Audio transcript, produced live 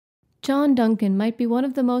John Duncan might be one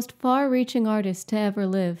of the most far-reaching artists to ever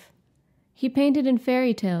live. He painted in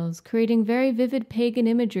fairy tales, creating very vivid pagan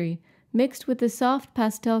imagery mixed with the soft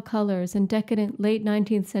pastel colors and decadent late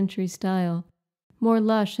 19th century style, more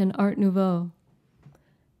lush and Art Nouveau.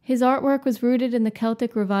 His artwork was rooted in the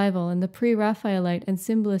Celtic revival and the pre-Raphaelite and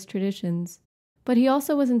Symbolist traditions, but he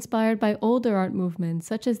also was inspired by older art movements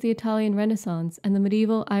such as the Italian Renaissance and the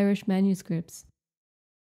medieval Irish manuscripts.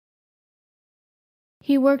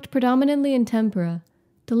 He worked predominantly in tempera,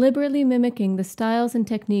 deliberately mimicking the styles and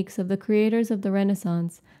techniques of the creators of the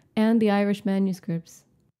Renaissance and the Irish manuscripts.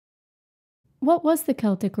 What was the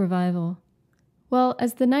Celtic revival? Well,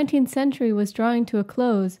 as the 19th century was drawing to a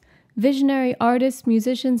close, visionary artists,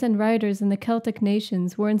 musicians, and writers in the Celtic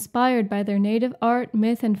nations were inspired by their native art,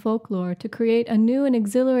 myth, and folklore to create a new and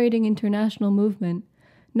exhilarating international movement,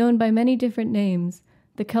 known by many different names: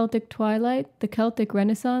 the Celtic Twilight, the Celtic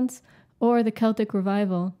Renaissance, or the Celtic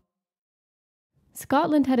Revival.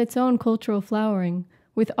 Scotland had its own cultural flowering,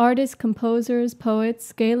 with artists, composers,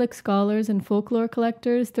 poets, Gaelic scholars, and folklore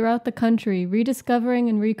collectors throughout the country rediscovering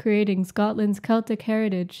and recreating Scotland's Celtic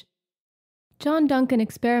heritage. John Duncan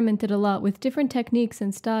experimented a lot with different techniques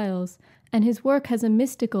and styles, and his work has a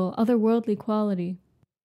mystical, otherworldly quality.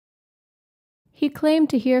 He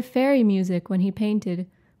claimed to hear fairy music when he painted,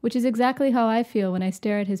 which is exactly how I feel when I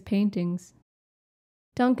stare at his paintings.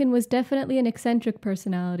 Duncan was definitely an eccentric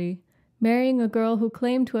personality, marrying a girl who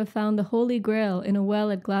claimed to have found the Holy Grail in a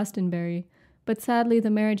well at Glastonbury, but sadly the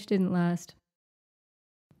marriage didn't last.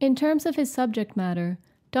 In terms of his subject matter,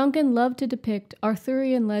 Duncan loved to depict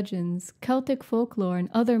Arthurian legends, Celtic folklore, and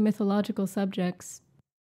other mythological subjects.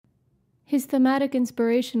 His thematic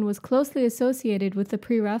inspiration was closely associated with the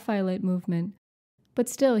pre-Raphaelite movement, but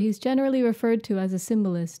still he's generally referred to as a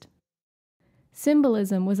symbolist.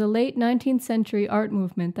 Symbolism was a late 19th century art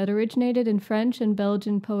movement that originated in French and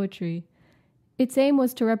Belgian poetry. Its aim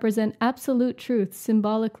was to represent absolute truth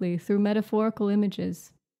symbolically through metaphorical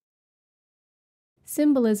images.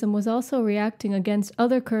 Symbolism was also reacting against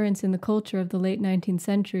other currents in the culture of the late 19th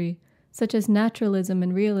century, such as naturalism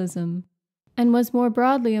and realism, and was more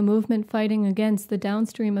broadly a movement fighting against the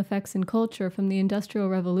downstream effects in culture from the Industrial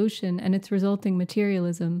Revolution and its resulting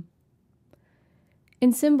materialism.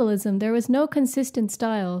 In symbolism, there was no consistent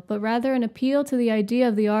style, but rather an appeal to the idea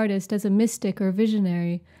of the artist as a mystic or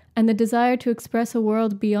visionary, and the desire to express a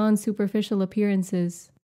world beyond superficial appearances.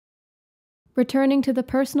 Returning to the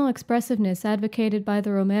personal expressiveness advocated by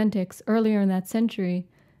the Romantics earlier in that century,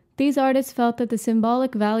 these artists felt that the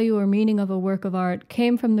symbolic value or meaning of a work of art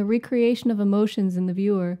came from the recreation of emotions in the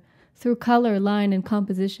viewer, through color, line, and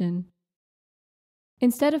composition.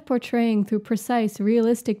 Instead of portraying through precise,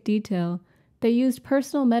 realistic detail, they used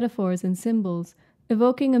personal metaphors and symbols,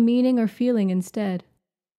 evoking a meaning or feeling instead.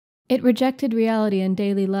 It rejected reality and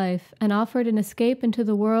daily life and offered an escape into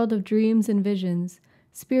the world of dreams and visions,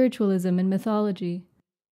 spiritualism and mythology.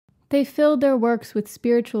 They filled their works with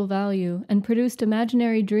spiritual value and produced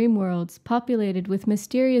imaginary dream worlds populated with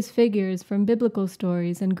mysterious figures from biblical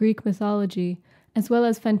stories and Greek mythology, as well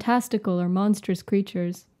as fantastical or monstrous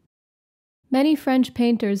creatures. Many French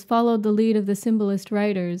painters followed the lead of the symbolist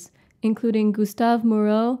writers, including Gustave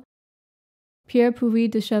Moreau, Pierre Puvis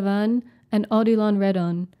de Chavannes, and Odilon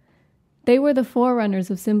Redon. They were the forerunners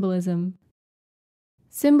of symbolism.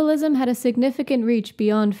 Symbolism had a significant reach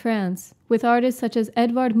beyond France, with artists such as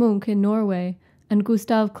Edvard Munch in Norway and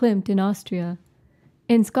Gustav Klimt in Austria.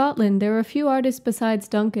 In Scotland, there were a few artists besides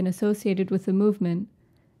Duncan associated with the movement.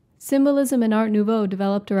 Symbolism and Art Nouveau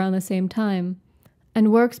developed around the same time, and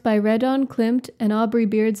works by Redon, Klimt, and Aubrey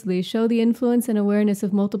Beardsley show the influence and awareness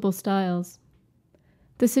of multiple styles.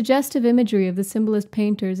 The suggestive imagery of the symbolist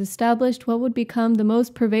painters established what would become the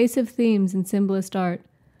most pervasive themes in symbolist art: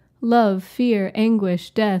 love, fear,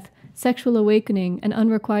 anguish, death, sexual awakening, and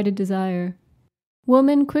unrequited desire.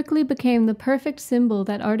 Woman quickly became the perfect symbol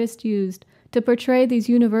that artists used to portray these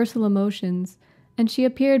universal emotions, and she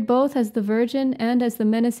appeared both as the virgin and as the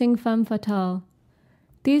menacing femme fatale.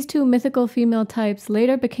 These two mythical female types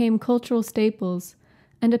later became cultural staples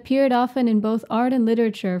and appeared often in both art and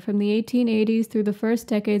literature from the 1880s through the first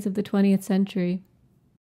decades of the 20th century.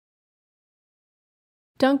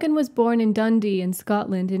 Duncan was born in Dundee in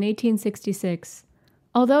Scotland in 1866.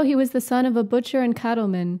 Although he was the son of a butcher and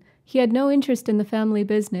cattleman, he had no interest in the family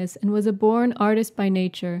business and was a born artist by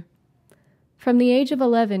nature. From the age of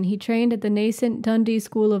 11, he trained at the nascent Dundee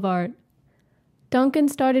School of Art. Duncan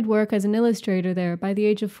started work as an illustrator there by the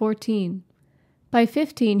age of 14. By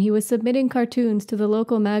 15, he was submitting cartoons to the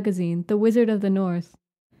local magazine, The Wizard of the North.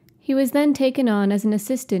 He was then taken on as an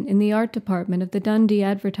assistant in the art department of the Dundee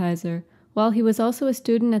Advertiser, while he was also a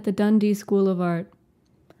student at the Dundee School of Art.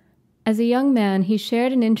 As a young man, he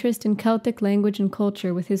shared an interest in Celtic language and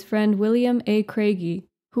culture with his friend William A. Craigie,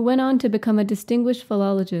 who went on to become a distinguished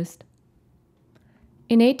philologist.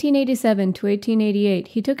 In 1887 to 1888,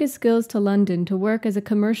 he took his skills to London to work as a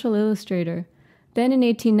commercial illustrator. Then in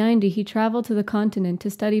 1890, he traveled to the continent to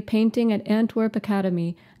study painting at Antwerp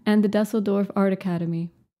Academy and the Dusseldorf Art Academy.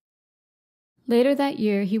 Later that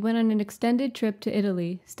year, he went on an extended trip to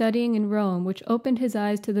Italy, studying in Rome, which opened his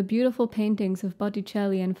eyes to the beautiful paintings of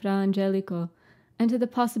Botticelli and Fra Angelico, and to the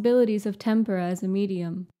possibilities of tempera as a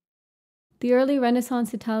medium. The early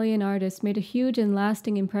Renaissance Italian artists made a huge and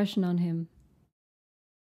lasting impression on him.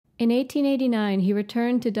 In 1889, he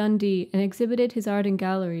returned to Dundee and exhibited his art in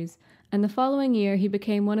galleries, and the following year he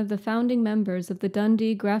became one of the founding members of the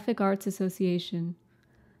Dundee Graphic Arts Association.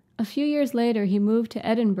 A few years later, he moved to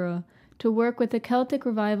Edinburgh to work with the Celtic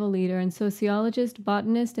Revival leader and sociologist,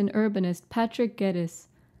 botanist, and urbanist Patrick Geddes.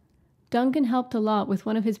 Duncan helped a lot with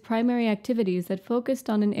one of his primary activities that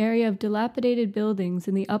focused on an area of dilapidated buildings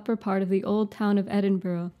in the upper part of the old town of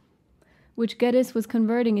Edinburgh, which Geddes was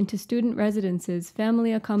converting into student residences,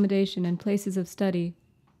 family accommodation, and places of study.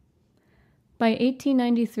 By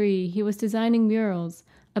 1893, he was designing murals,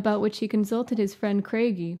 about which he consulted his friend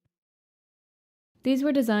Craigie. These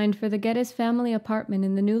were designed for the Geddes family apartment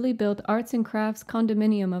in the newly built Arts and Crafts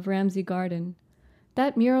condominium of Ramsay Garden.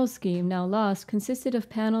 That mural scheme, now lost, consisted of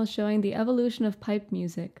panels showing the evolution of pipe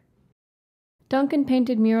music. Duncan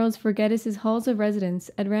painted murals for Geddes's halls of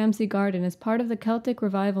residence at Ramsay Garden as part of the Celtic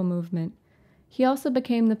Revival movement. He also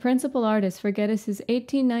became the principal artist for Geddes's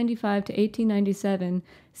 1895 to 1897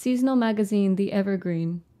 seasonal magazine, The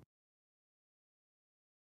Evergreen.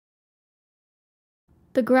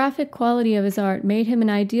 The graphic quality of his art made him an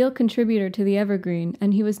ideal contributor to The Evergreen,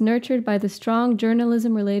 and he was nurtured by the strong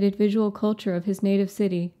journalism-related visual culture of his native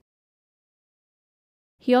city.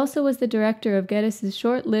 He also was the director of Geddes's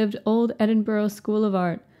short-lived Old Edinburgh School of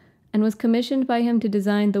Art, and was commissioned by him to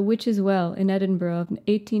design the Witch's Well in Edinburgh in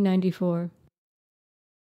 1894.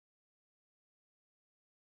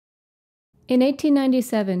 In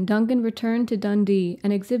 1897, Duncan returned to Dundee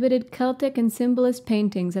and exhibited Celtic and symbolist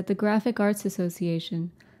paintings at the Graphic Arts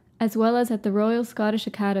Association, as well as at the Royal Scottish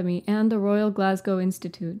Academy and the Royal Glasgow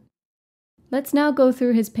Institute. Let's now go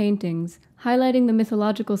through his paintings, highlighting the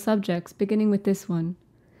mythological subjects, beginning with this one.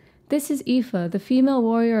 This is Aoife, the female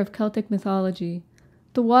warrior of Celtic mythology.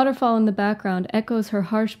 The waterfall in the background echoes her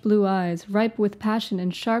harsh blue eyes, ripe with passion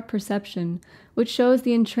and sharp perception, which shows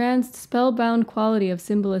the entranced, spellbound quality of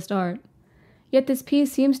symbolist art. Yet this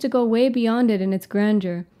piece seems to go way beyond it in its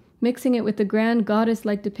grandeur, mixing it with the grand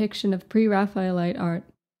goddess-like depiction of pre-Raphaelite art.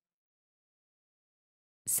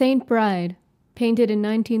 Saint Bride, painted in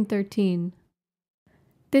 1913.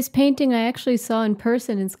 This painting I actually saw in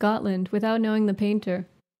person in Scotland without knowing the painter.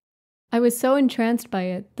 I was so entranced by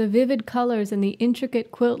it, the vivid colors and the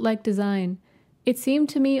intricate quilt-like design. It seemed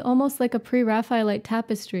to me almost like a pre-Raphaelite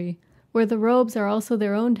tapestry, where the robes are also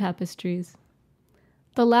their own tapestries.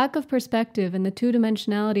 The lack of perspective and the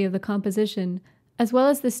two-dimensionality of the composition, as well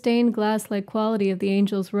as the stained glass-like quality of the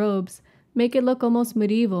angel's robes, make it look almost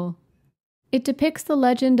medieval. It depicts the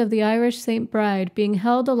legend of the Irish Saint Bride being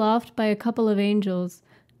held aloft by a couple of angels,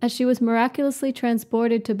 as she was miraculously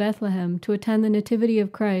transported to Bethlehem to attend the Nativity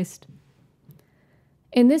of Christ.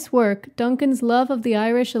 In this work, Duncan's love of the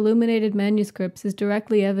Irish illuminated manuscripts is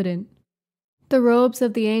directly evident. The robes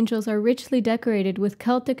of the angels are richly decorated with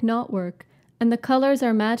Celtic knotwork, and the colors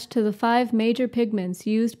are matched to the 5 major pigments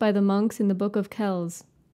used by the monks in the Book of Kells.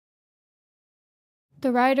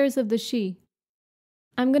 The Riders of the Sidhe.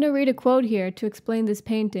 I'm going to read a quote here to explain this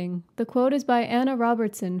painting. The quote is by Anna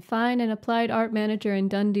Robertson, fine and applied art manager in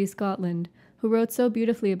Dundee, Scotland, who wrote so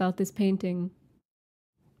beautifully about this painting.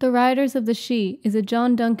 The Riders of the Sidhe is a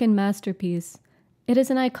John Duncan masterpiece. It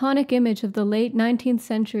is an iconic image of the late 19th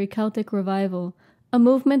century Celtic revival, a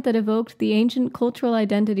movement that evoked the ancient cultural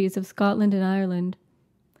identities of Scotland and Ireland.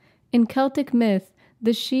 In Celtic myth,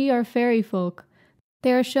 the Sidhe are fairy folk.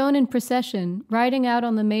 They are shown in procession, riding out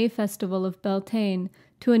on the May festival of Beltane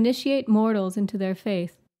to initiate mortals into their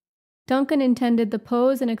faith. Duncan intended the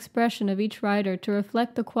pose and expression of each rider to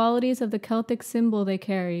reflect the qualities of the Celtic symbol they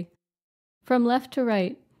carry. From left to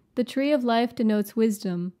right, the tree of life denotes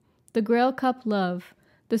wisdom, the grail cup love,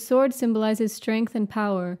 the sword symbolizes strength and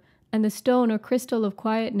power, and the stone or crystal of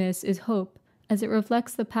quietness is hope, as it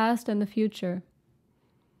reflects the past and the future.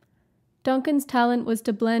 Duncan's talent was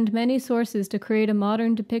to blend many sources to create a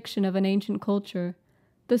modern depiction of an ancient culture.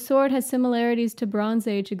 The sword has similarities to Bronze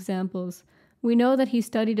Age examples. We know that he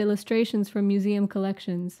studied illustrations from museum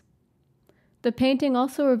collections. The painting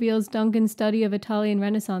also reveals Duncan's study of Italian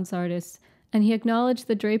Renaissance artists, and he acknowledged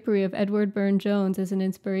the drapery of Edward Burne-Jones as an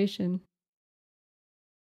inspiration.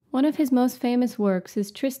 One of his most famous works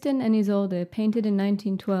is Tristan and Isolde, painted in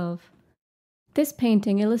 1912. This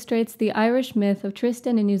painting illustrates the Irish myth of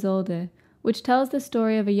Tristan and Isolde, which tells the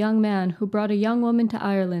story of a young man who brought a young woman to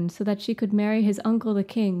Ireland so that she could marry his uncle the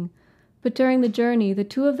king, but during the journey the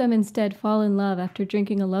two of them instead fall in love after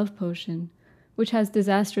drinking a love potion, which has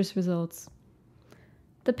disastrous results.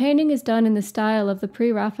 The painting is done in the style of the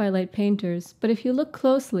pre-Raphaelite painters, but if you look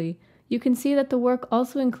closely, you can see that the work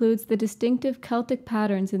also includes the distinctive Celtic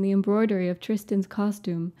patterns in the embroidery of Tristan's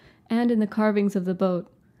costume and in the carvings of the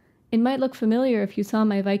boat. It might look familiar if you saw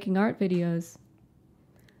my Viking art videos.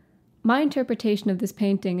 My interpretation of this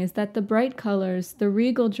painting is that the bright colors, the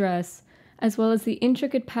regal dress, as well as the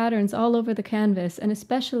intricate patterns all over the canvas, and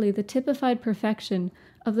especially the typified perfection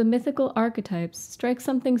of the mythical archetypes, strike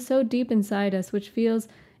something so deep inside us which feels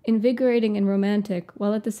invigorating and romantic,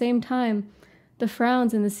 while at the same time the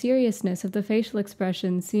frowns and the seriousness of the facial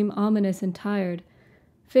expressions seem ominous and tired,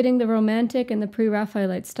 fitting the romantic and the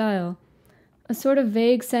pre-Raphaelite style, a sort of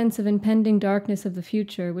vague sense of impending darkness of the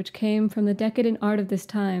future which came from the decadent art of this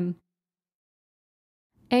time.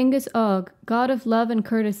 Angus Og, god of love and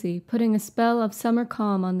courtesy, putting a spell of summer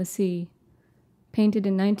calm on the sea. Painted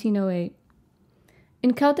in 1908.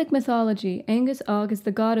 In Celtic mythology, Angus Og is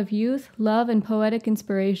the god of youth, love, and poetic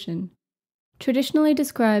inspiration. Traditionally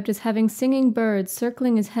described as having singing birds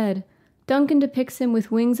circling his head, Duncan depicts him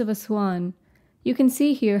with wings of a swan. You can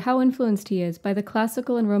see here how influenced he is by the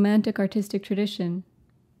classical and romantic artistic tradition.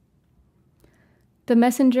 The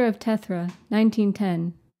Messenger of Tethra,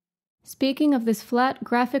 1910. Speaking of this flat,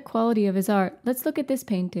 graphic quality of his art, let's look at this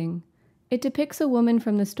painting. It depicts a woman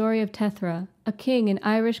from the story of Tethra, a king in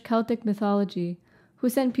Irish Celtic mythology, who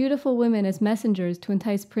sent beautiful women as messengers to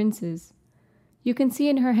entice princes. You can see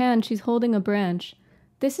in her hand she's holding a branch.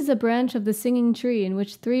 This is a branch of the singing tree in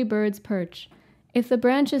which 3 birds perch. If the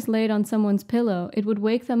branch is laid on someone's pillow, it would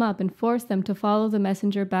wake them up and force them to follow the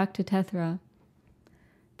messenger back to Tethra.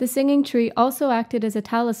 The singing tree also acted as a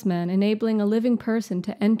talisman, enabling a living person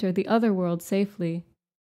to enter the other world safely.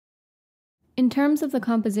 In terms of the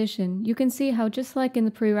composition, you can see how, just like in the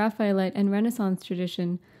pre-Raphaelite and Renaissance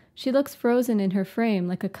tradition, she looks frozen in her frame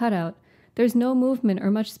like a cutout. There's no movement or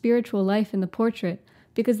much spiritual life in the portrait,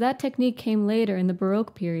 because that technique came later in the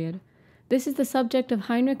Baroque period. This is the subject of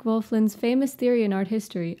Heinrich Wölflin's famous theory in art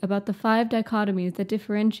history about the 5 dichotomies that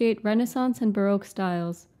differentiate Renaissance and Baroque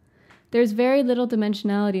styles. There's very little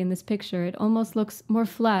dimensionality in this picture. It almost looks more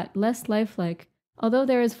flat, less lifelike. Although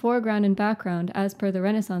there is foreground and background, as per the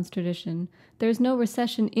Renaissance tradition, there is no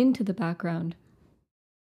recession into the background.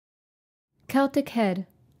 Celtic head.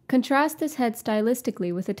 Contrast this head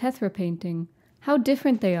stylistically with a Tethra painting. How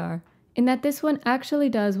different they are, in that this one actually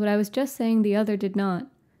does what I was just saying the other did not.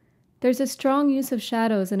 There's a strong use of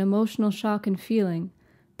shadows and emotional shock and feeling.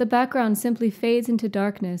 The background simply fades into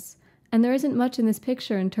darkness, and there isn't much in this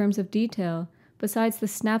picture in terms of detail, besides the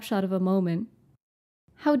snapshot of a moment.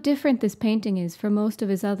 How different this painting is from most of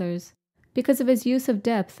his others, because of his use of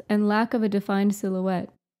depth and lack of a defined silhouette.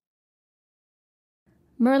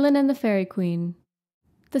 Merlin and the Fairy Queen.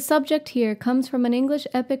 The subject here comes from an English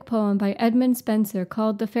epic poem by Edmund Spenser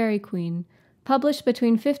called The Fairy Queen, published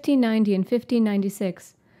between 1590 and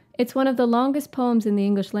 1596. It's one of the longest poems in the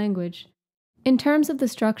English language. In terms of the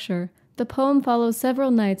structure, the poem follows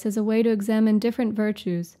several knights as a way to examine different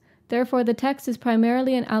virtues. Therefore, the text is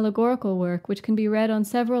primarily an allegorical work which can be read on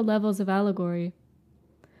several levels of allegory.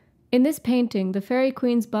 In this painting, the Fairy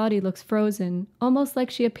Queen's body looks frozen, almost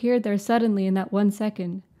like she appeared there suddenly in that 1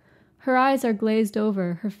 second. Her eyes are glazed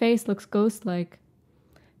over, her face looks ghost-like.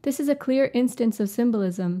 This is a clear instance of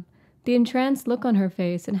symbolism, the entranced look on her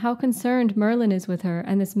face and how concerned Merlin is with her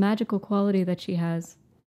and this magical quality that she has.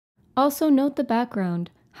 Also note the background,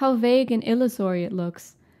 how vague and illusory it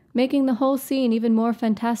looks, making the whole scene even more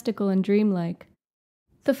fantastical and dreamlike.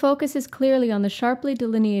 The focus is clearly on the sharply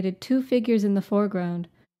delineated 2 figures in the foreground,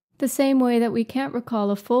 the same way that we can't recall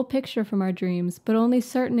a full picture from our dreams, but only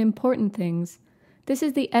certain important things. This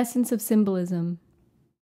is the essence of symbolism.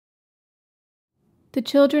 The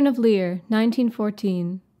Children of Lear,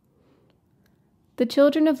 1914. The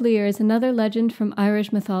Children of Lear is another legend from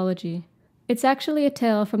Irish mythology. It's actually a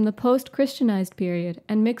tale from the post-Christianized period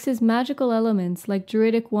and mixes magical elements like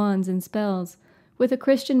druidic wands and spells with a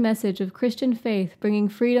Christian message of Christian faith bringing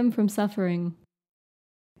freedom from suffering.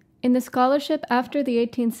 In the scholarship after the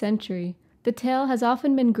 18th century, the tale has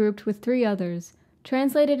often been grouped with 3 others,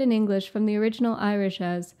 translated in English from the original Irish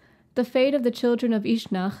as The Fate of the Children of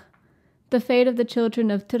Uisneach, The Fate of the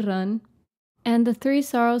Children of Tirran, and The 3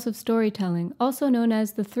 Sorrows of Storytelling, also known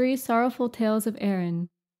as The 3 Sorrowful Tales of Erin.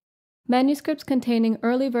 Manuscripts containing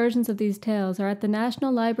early versions of these tales are at the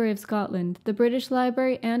National Library of Scotland, the British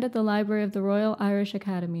Library, and at the Library of the Royal Irish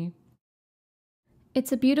Academy.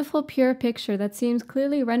 It's a beautiful, pure picture that seems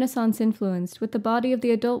clearly Renaissance-influenced, with the body of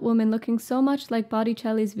the adult woman looking so much like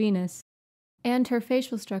Botticelli's Venus, and her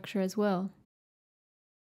facial structure as well.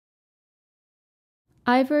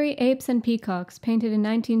 Ivory, Apes, and Peacocks, painted in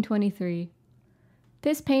 1923.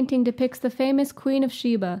 This painting depicts the famous Queen of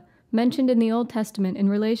Sheba, mentioned in the Old Testament in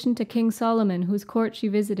relation to King Solomon, whose court she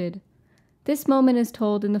visited. This moment is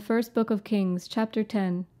told in the first book of Kings, chapter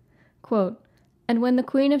 10. Quote, "And when the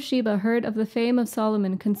Queen of Sheba heard of the fame of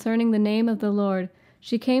Solomon concerning the name of the Lord,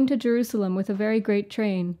 she came to Jerusalem with a very great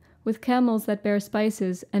train, with camels that bear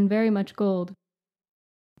spices, and very much gold."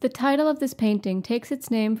 The title of this painting takes its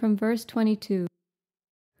name from verse 22.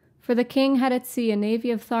 "For the king had at sea a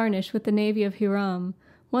navy of Tharnish with the navy of Hiram.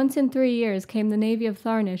 Once in 3 years came the navy of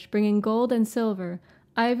Tharnish, bringing gold and silver,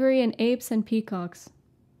 ivory and apes and peacocks."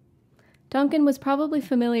 Duncan was probably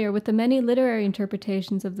familiar with the many literary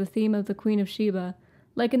interpretations of the theme of the Queen of Sheba,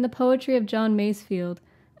 like in the poetry of John Masefield,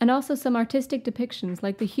 and also some artistic depictions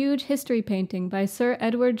like the huge history painting by Sir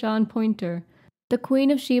Edward John Poynter, The Queen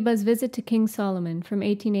of Sheba's Visit to King Solomon, from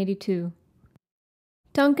 1882.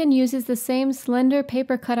 Duncan uses the same slender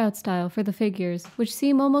paper cutout style for the figures, which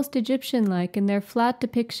seem almost Egyptian-like in their flat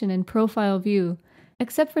depiction and profile view,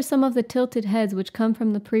 except for some of the tilted heads which come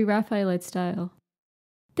from the pre-Raphaelite style.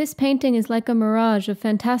 This painting is like a mirage of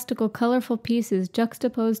fantastical, colorful pieces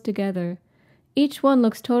juxtaposed together. Each one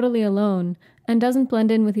looks totally alone, and doesn't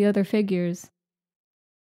blend in with the other figures.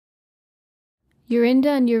 Jorinda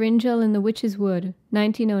and Joringel in the Witch's Wood,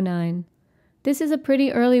 1909. This is a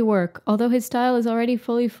pretty early work, although his style is already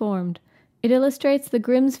fully formed. It illustrates the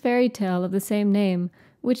Grimm's fairy tale of the same name,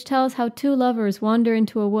 which tells how two lovers wander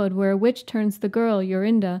into a wood where a witch turns the girl,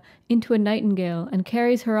 Jorinda, into a nightingale and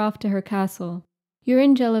carries her off to her castle.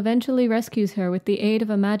 Joringel eventually rescues her with the aid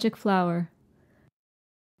of a magic flower.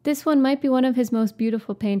 This one might be one of his most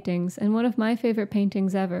beautiful paintings, and one of my favorite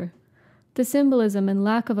paintings ever. The symbolism and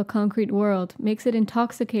lack of a concrete world makes it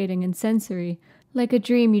intoxicating and sensory, like a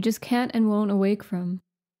dream you just can't and won't awake from.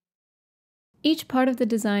 Each part of the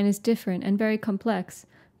design is different and very complex,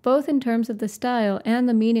 both in terms of the style and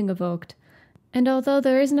the meaning evoked, and although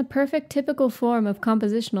there isn't a perfect typical form of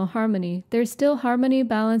compositional harmony, there's still harmony,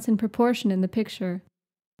 balance, and proportion in the picture.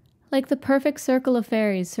 Like the perfect circle of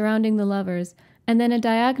fairies surrounding the lovers, and then a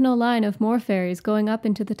diagonal line of more fairies going up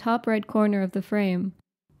into the top right corner of the frame,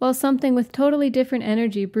 while something with totally different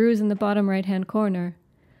energy brews in the bottom right-hand corner.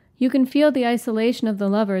 You can feel the isolation of the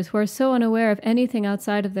lovers who are so unaware of anything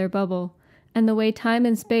outside of their bubble, and the way time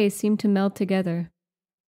and space seem to meld together.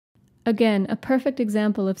 Again, a perfect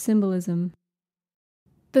example of symbolism.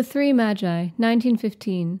 The Three Magi,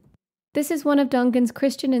 1915. This is one of Duncan's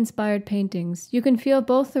Christian-inspired paintings. You can feel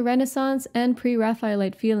both the Renaissance and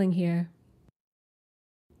pre-Raphaelite feeling here.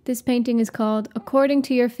 This painting is called According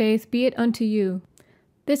to Your Faith Be It Unto You.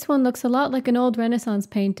 This one looks a lot like an old Renaissance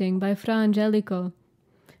painting by Fra Angelico,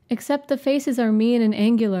 except the faces are mean and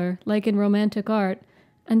angular, like in Romantic art,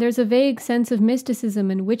 and there's a vague sense of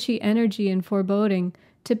mysticism and witchy energy and foreboding,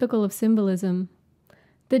 typical of symbolism.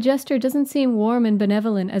 The gesture doesn't seem warm and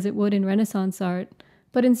benevolent as it would in Renaissance art,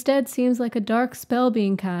 but instead seems like a dark spell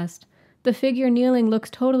being cast. The figure kneeling looks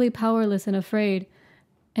totally powerless and afraid,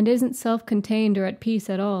 and isn't self-contained or at peace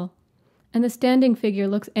at all. And the standing figure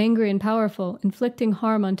looks angry and powerful, inflicting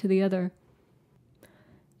harm onto the other.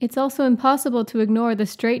 It's also impossible to ignore the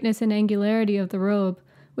straightness and angularity of the robe,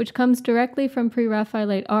 which comes directly from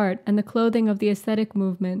pre-Raphaelite art and the clothing of the aesthetic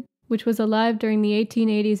movement, which was alive during the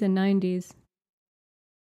 1880s and 90s.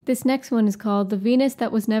 This next one is called The Venus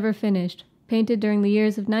That Was Never Finished, painted during the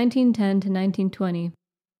years of 1910 to 1920.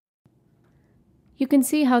 You can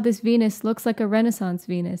see how this Venus looks like a Renaissance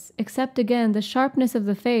Venus, except again the sharpness of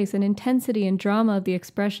the face and intensity and drama of the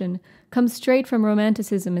expression comes straight from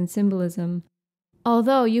Romanticism and symbolism.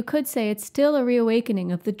 Although you could say it's still a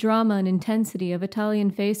reawakening of the drama and intensity of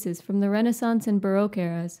Italian faces from the Renaissance and Baroque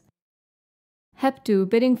eras. Heptu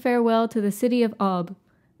Bidding Farewell to the City of Ob,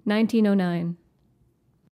 1909.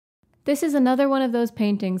 This is another one of those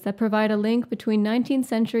paintings that provide a link between 19th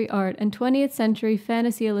century art and 20th century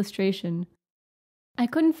fantasy illustration. I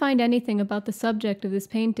couldn't find anything about the subject of this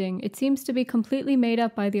painting. It seems to be completely made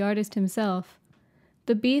up by the artist himself.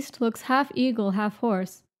 The beast looks half eagle, half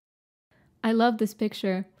horse. I love this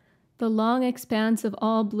picture. The long expanse of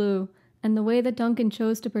all blue, and the way that Duncan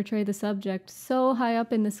chose to portray the subject, so high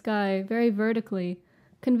up in the sky, very vertically,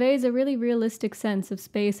 conveys a really realistic sense of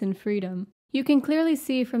space and freedom. You can clearly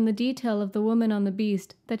see from the detail of the woman on the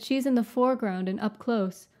beast that she's in the foreground and up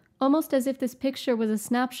close, almost as if this picture was a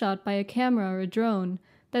snapshot by a camera or a drone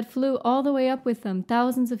that flew all the way up with them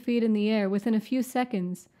thousands of feet in the air within a few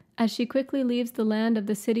seconds as she quickly leaves the land of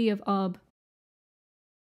the city of Ob.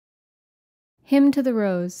 Hymn to the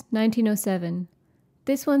Rose, 1907.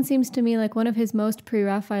 This one seems to me like one of his most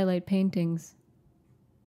pre-Raphaelite paintings.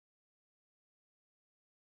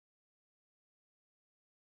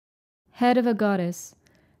 Head of a Goddess.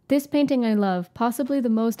 This painting I love, possibly the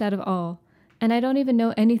most out of all, and I don't even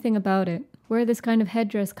know anything about it, where this kind of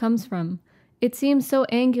headdress comes from. It seems so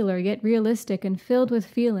angular yet realistic and filled with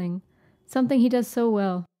feeling, something he does so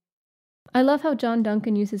well. I love how John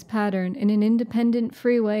Duncan uses pattern in an independent,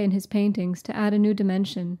 free way in his paintings to add a new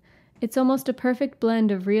dimension. It's almost a perfect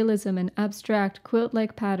blend of realism and abstract,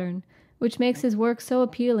 quilt-like pattern, which makes his work so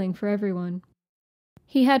appealing for everyone.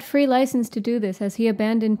 He had free license to do this as he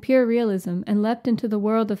abandoned pure realism and leapt into the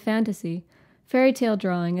world of fantasy, fairy tale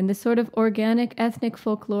drawing, and this sort of organic, ethnic,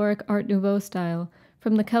 folkloric Art Nouveau style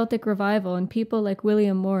from the Celtic Revival and people like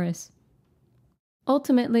William Morris.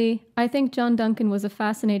 Ultimately, I think John Duncan was a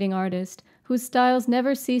fascinating artist whose styles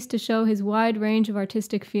never ceased to show his wide range of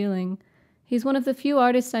artistic feeling. He's one of the few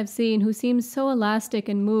artists I've seen who seems so elastic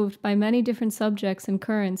and moved by many different subjects and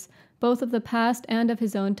currents, both of the past and of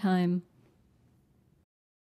his own time.